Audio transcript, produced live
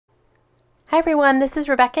Hi everyone, this is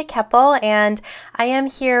Rebecca Keppel, and I am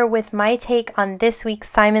here with my take on this week's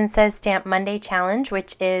Simon Says Stamp Monday challenge,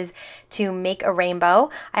 which is to make a rainbow.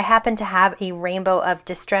 I happen to have a rainbow of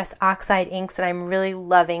Distress Oxide inks, and I'm really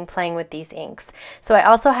loving playing with these inks. So I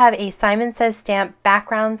also have a Simon Says Stamp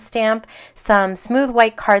background stamp, some smooth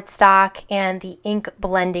white cardstock, and the ink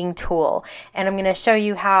blending tool. And I'm going to show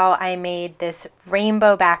you how I made this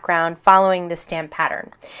rainbow background following the stamp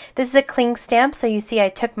pattern. This is a cling stamp, so you see I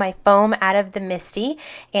took my foam out of the MISTI,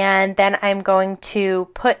 and then I'm going to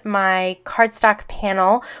put my cardstock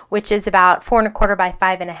panel, which is about 4 1/4 by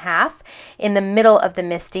 5 1/2, in the middle of the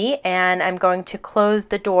MISTI, and I'm going to close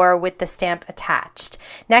the door with the stamp attached.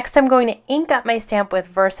 Next, I'm going to ink up my stamp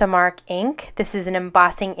with Versamark ink. This is an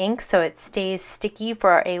embossing ink, so it stays sticky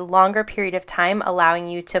for a longer period of time, allowing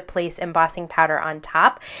you to place embossing powder on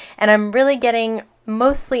top. And I'm really getting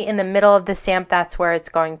mostly in the middle of the stamp. That's where it's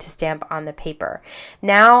going to stamp on the paper.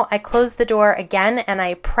 Now I close the door again and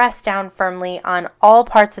I press down firmly on all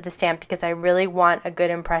parts of the stamp because I really want a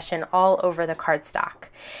good impression all over the cardstock.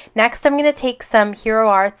 Next, I'm going to take some Hero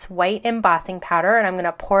Arts white embossing powder and I'm going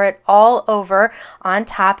to pour it all over on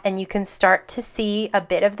top, and you can start to see a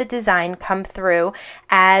bit of the design come through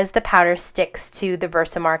as the powder sticks to the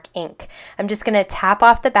Versamark ink. I'm just going to tap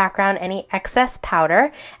off the background any excess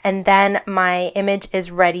powder, and then my image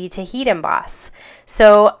is ready to heat emboss.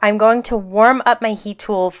 So I'm going to warm up my heat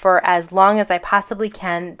tool for as long as I possibly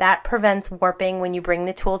can. That prevents warping when you bring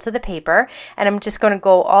the tool to the paper, and I'm just going to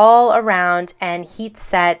go all around and heat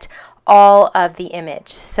set all of the image.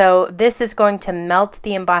 So this is going to melt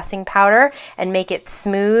the embossing powder and make it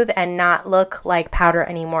smooth and not look like powder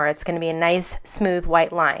anymore. It's going to be a nice smooth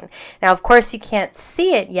white line. Now of course you can't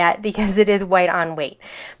see it yet because it is white on white,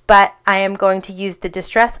 but I am going to use the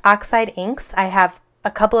Distress Oxide inks. I have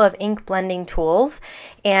a couple of ink blending tools,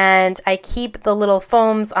 and I keep the little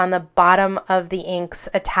foams on the bottom of the inks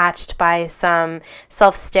attached by some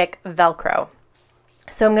self-stick Velcro.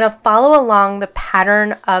 So I'm going to follow along the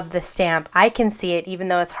pattern of the stamp. I can see it even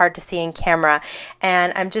though it's hard to see in camera,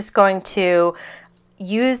 and I'm just going to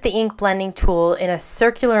use the ink blending tool in a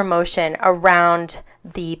circular motion around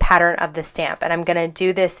the pattern of the stamp, and I'm going to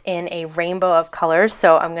do this in a rainbow of colors.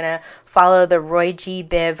 So I'm going to follow the Roy G.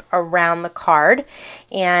 Biv around the card,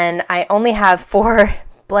 and I only have 4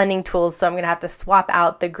 blending tools, so I'm going to have to swap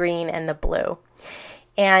out the green and the blue.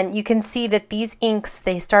 And you can see that these inks,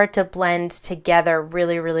 they start to blend together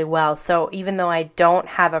really, really well. So even though I don't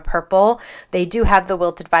have a purple, they do have the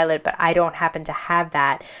wilted violet, but I don't happen to have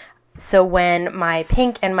that. So when my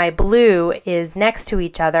pink and my blue is next to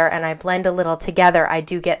each other and I blend a little together, I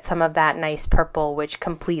do get some of that nice purple, which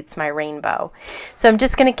completes my rainbow. So I'm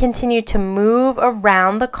just going to continue to move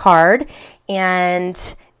around the card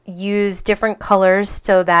and use different colors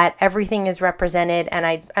so that everything is represented,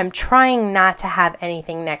 and I'm trying not to have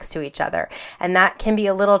anything next to each other, and that can be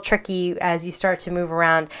a little tricky as you start to move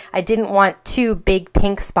around. I didn't want 2 big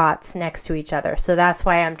pink spots next to each other, so that's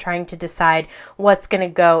why I'm trying to decide what's going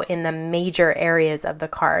to go in the major areas of the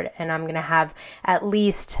card, and I'm going to have at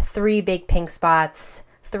least 3 big pink spots,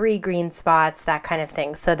 3 green spots, that kind of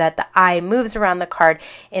thing, so that the eye moves around the card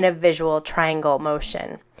in a visual triangle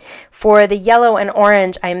motion. For the yellow and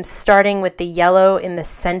orange, I'm starting with the yellow in the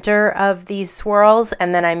center of these swirls,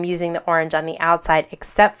 and then I'm using the orange on the outside,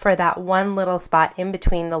 except for that one little spot in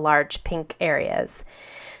between the large pink areas.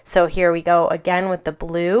 So here we go again with the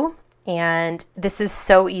blue. And this is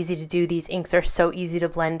so easy to do. These inks are so easy to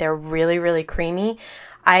blend. They're really, really creamy.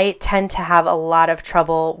 I tend to have a lot of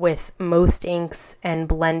trouble with most inks and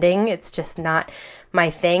blending. It's just not my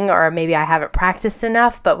thing, or maybe I haven't practiced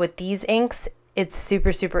enough, but with these inks, it's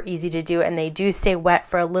super, super easy to do, and they do stay wet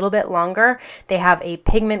for a little bit longer. They have a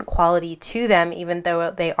pigment quality to them, even though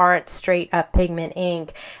they aren't straight up pigment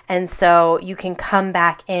ink, and so you can come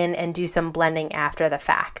back in and do some blending after the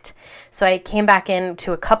fact. So I came back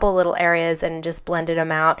into a couple little areas and just blended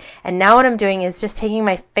them out, and now what I'm doing is just taking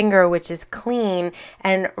my finger, which is clean,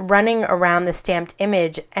 and running around the stamped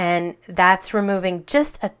image, and that's removing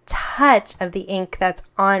just a touch of the ink that's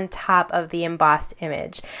on top of the embossed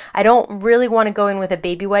image. I don't really want to go in with a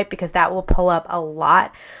baby wipe because that will pull up a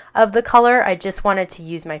lot of the color. I just wanted to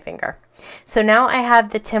use my finger. So now I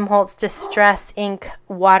have the Tim Holtz Distress Ink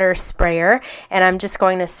water sprayer, and I'm just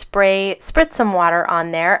going to spritz some water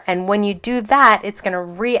on there, and when you do that, it's going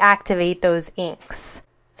to reactivate those inks.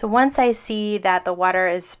 So once I see that the water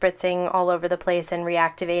is spritzing all over the place and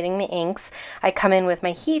reactivating the inks, I come in with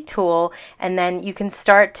my heat tool, and then you can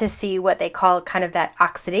start to see what they call kind of that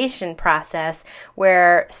oxidation process,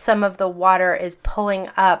 where some of the water is pulling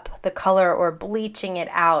up the color or bleaching it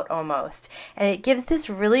out almost. And it gives this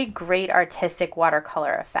really great artistic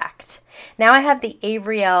watercolor effect. Now I have the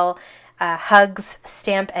Avriel Hugs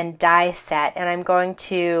Stamp and Die set, and I'm going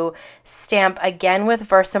to stamp again with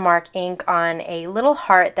Versamark ink on a little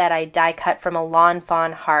heart that I die cut from a Lawn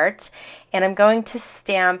Fawn heart, and I'm going to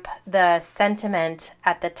stamp the sentiment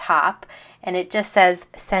at the top, and it just says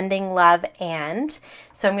sending love and.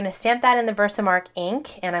 So I'm going to stamp that in the Versamark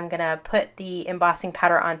ink, and I'm going to put the embossing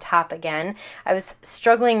powder on top again. I was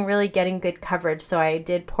struggling really getting good coverage, so I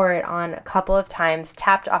did pour it on a couple of times,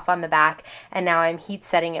 tapped off on the back, and now I'm heat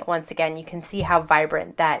setting it once again. You can see how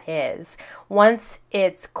vibrant that is. Once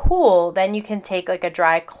it's cool, then you can take like a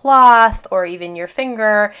dry cloth or even your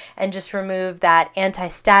finger and just remove that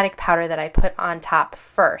anti-static powder that I put on top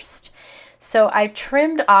first. So I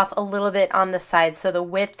trimmed off a little bit on the side so the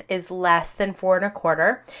width is less than 4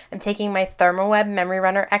 1/4. I'm taking my Thermoweb Memory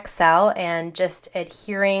Runner XL and just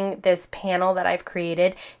adhering this panel that I've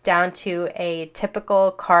created down to a typical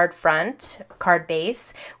card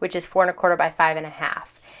base, which is 4 1/4 by 5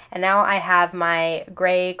 1/2. And now I have my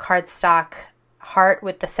gray cardstock heart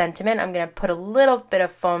with the sentiment. I'm going to put a little bit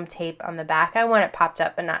of foam tape on the back. I want it popped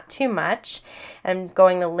up but not too much. I'm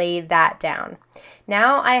going to lay that down.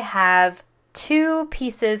 Now I have 2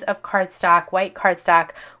 pieces of cardstock, white cardstock,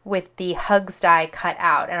 with the Hugs die cut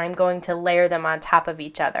out, and I'm going to layer them on top of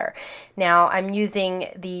each other. Now I'm using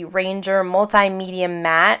the Ranger Multi-Medium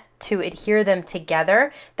Matte to adhere them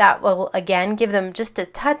together. That will again give them just a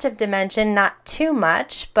touch of dimension, not too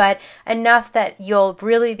much, but enough that you'll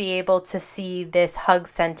really be able to see this hug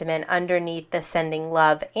sentiment underneath the sending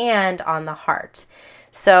love and on the heart.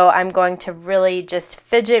 So I'm going to really just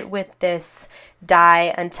fidget with this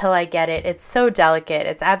die until I get it. It's so delicate.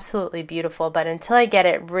 It's absolutely beautiful, but until I get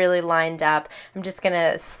it really lined up, I'm just going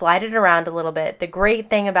to slide it around a little bit. The great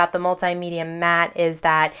thing about the Multi-Medium Matte is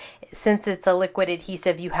that since it's a liquid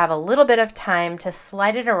adhesive, you have a little bit of time to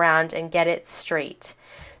slide it around and get it straight.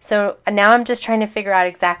 So now I'm just trying to figure out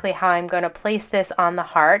exactly how I'm going to place this on the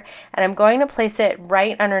heart, and I'm going to place it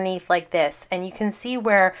right underneath like this, and you can see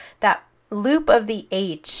where that loop of the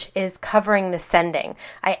H is covering the sending.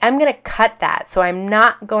 I am going to cut that, so I'm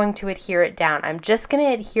not going to adhere it down. I'm just going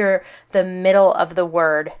to adhere the middle of the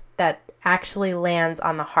word that actually lands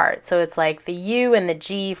on the heart. So it's like the U and the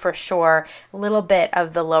G for sure, a little bit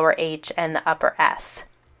of the lower H and the upper S.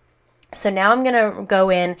 So now I'm going to go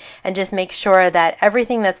in and just make sure that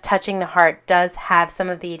everything that's touching the heart does have some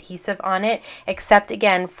of the adhesive on it, except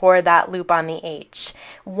again for that loop on the H.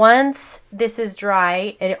 Once this is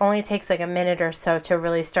dry, it only takes like a minute or so to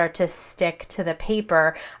really start to stick to the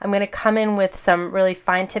paper. I'm going to come in with some really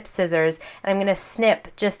fine tip scissors, and I'm going to snip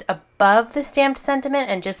just above the stamped sentiment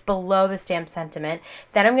and just below the stamped sentiment.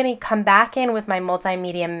 Then I'm going to come back in with my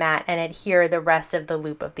Multi-Medium Matte and adhere the rest of the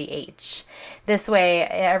loop of the H. This way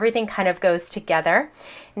everything kind of goes together.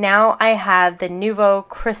 Now I have the Nuvo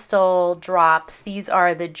Crystal Drops. These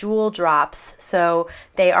are the jewel drops, so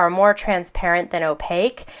they are more transparent than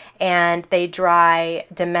opaque, and they dry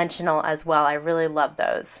dimensional as well. I really love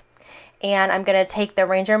those. And I'm going to take the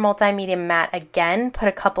Ranger Multi-Medium Matte again, put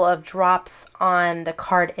a couple of drops on the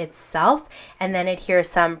card itself, and then adhere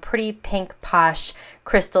some pretty pink posh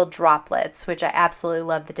crystal droplets, which I absolutely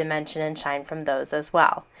love the dimension and shine from those as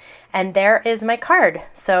well. And there is my card.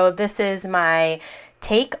 So this is my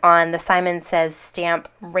take on the Simon Says Stamp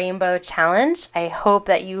Rainbow Challenge. I hope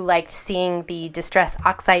that you liked seeing the Distress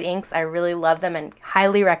Oxide inks. I really love them and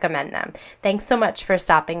highly recommend them. Thanks so much for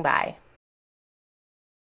stopping by.